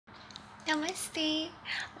Namaste.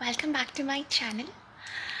 Welcome back to my channel.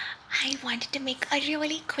 I wanted to make a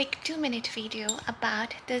really quick 2-minute video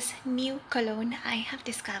about this new cologne I have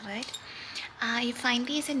discovered. You find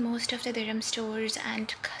these in most of the dirham stores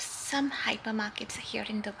and some hypermarkets here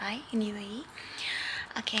in Dubai, in UAE.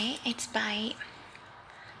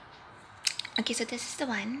 So this is the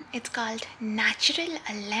one. It's called Natural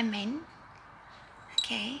Lemon.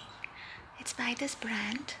 It's by this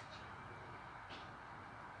brand.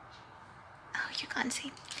 You can't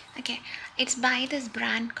see. It's by this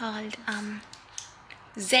brand called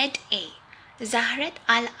ZA, Zahrat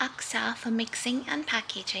Al Aqsa, for mixing and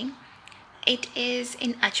packaging. It is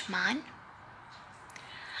in Ajman.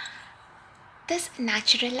 This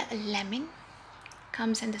natural lemon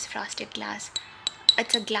comes in this frosted glass.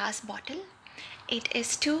 It's a glass bottle. It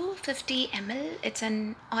is 250 ml. It's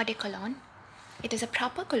an eau de cologne. It is a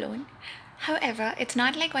proper cologne. However, it's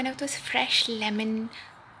not like one of those fresh lemon,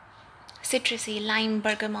 citrusy, lime,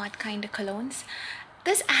 bergamot kind of colognes.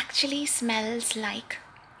 This actually smells like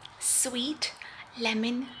sweet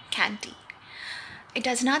lemon candy. It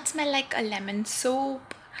does not smell like a lemon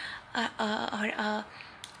soap or a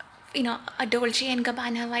Dolce and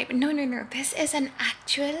Gabbana vibe. No. This is an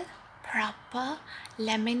actual proper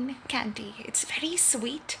lemon candy. It's very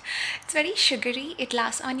sweet. It's very sugary. It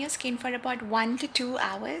lasts on your skin for about 1 to 2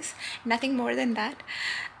 hours. Nothing more than that.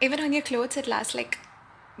 Even on your clothes, it lasts like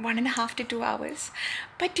 1.5 to 2 hours.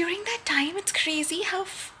 But during that time, it's crazy how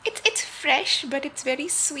it's fresh, but it's very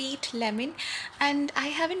sweet lemon, and I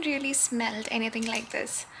haven't really smelled anything like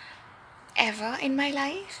this ever in my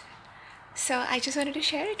life. So I just wanted to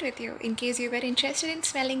share it with you in case you were interested in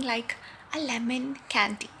smelling like a lemon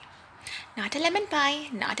candy. Not a lemon pie,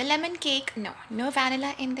 not a lemon cake. No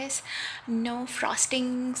vanilla in this, no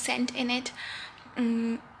frosting scent in it.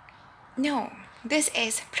 No, this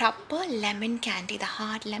is proper lemon candy, the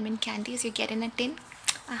hard lemon candies you get in a tin.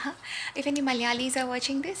 If any Malayalis are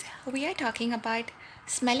watching this, we are talking about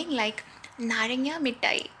smelling like Naranya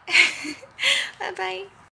Mittai. Bye bye.